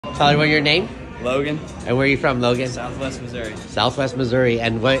Tell everyone your name. Logan. And where are you from, Logan? Southwest Missouri. Southwest Missouri.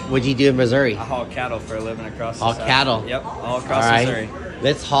 And what would you do in Missouri? I haul cattle for a living across the Haul South. cattle? Yep, all across Missouri.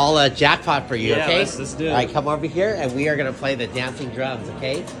 Let's haul a jackpot for you, Yeah, okay? let's do it. All right, come over here, and we are going to play the dancing drums,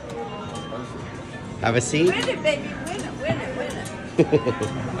 okay? Have a seat. Win it, baby. Win it, win it, win it.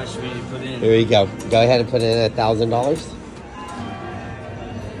 How much should we put in? Here we go. Go ahead and put in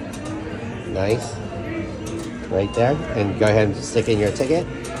 $1,000. Nice. Right there. And go ahead and stick in your ticket.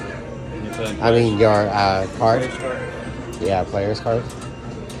 I mean, your card. Player's card. Yeah, player's card.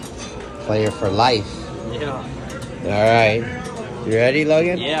 Player for life. Yeah. All right. You ready,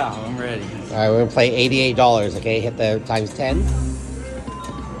 Logan? Yeah, I'm ready. All right, we're going to play $88, okay? Hit the times 10.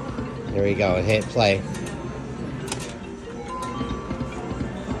 Here we go. Hit play.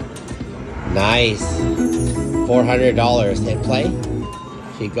 Nice. $400. Hit play.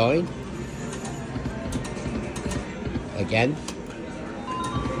 Keep going. Again.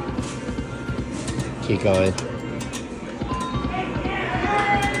 Keep going.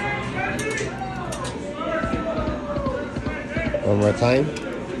 One more time.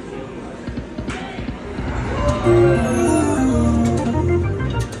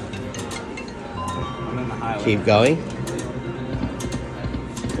 I'm in the highway. Keep going.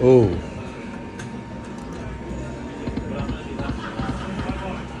 Ooh.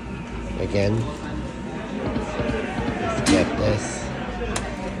 Again. Let's get this.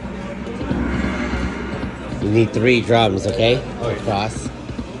 You need 3 drums, okay? Across.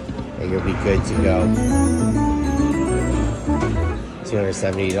 And you'll be good to go.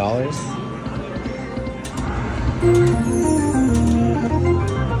 $270.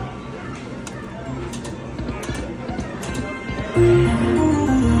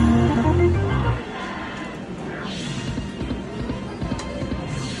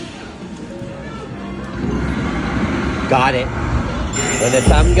 Got it. When the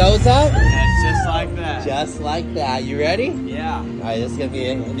thumb goes up, That's just like that. just like that. You ready? Yeah. All right, this is gonna be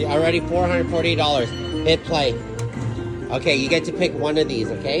it. Already $440. Hit play. Okay, you get to pick one of these,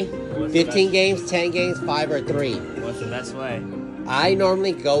 okay? What's the 15 best? games, 10 games, 5 or 3. What's the best way? I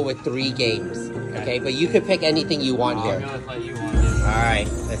normally go with 3 games, okay? But you can pick anything you want I'll here. go with what you want to. All right,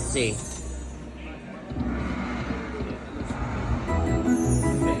 let's see.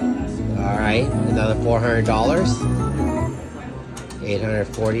 All right, another $400.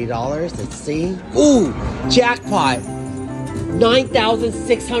 $840. Let's see. Ooh, jackpot.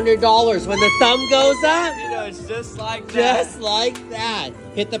 $9,600 when the thumb goes up. You know, it's just like that. Just like that.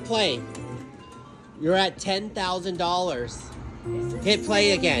 Hit the play. You're at $10,000. Hit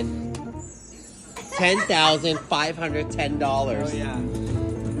play again. $10,510. Oh, yeah.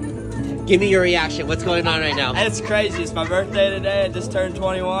 Give me your reaction. What's going on right now? It's crazy. It's my birthday today. I just turned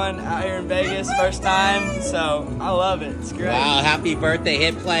 21 out here in Vegas. First time. So, I love it. It's great. Wow, happy birthday.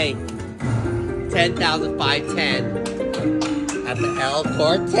 Hit play. 10,510 at the El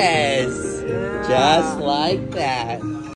Cortez. Yeah. Just like that.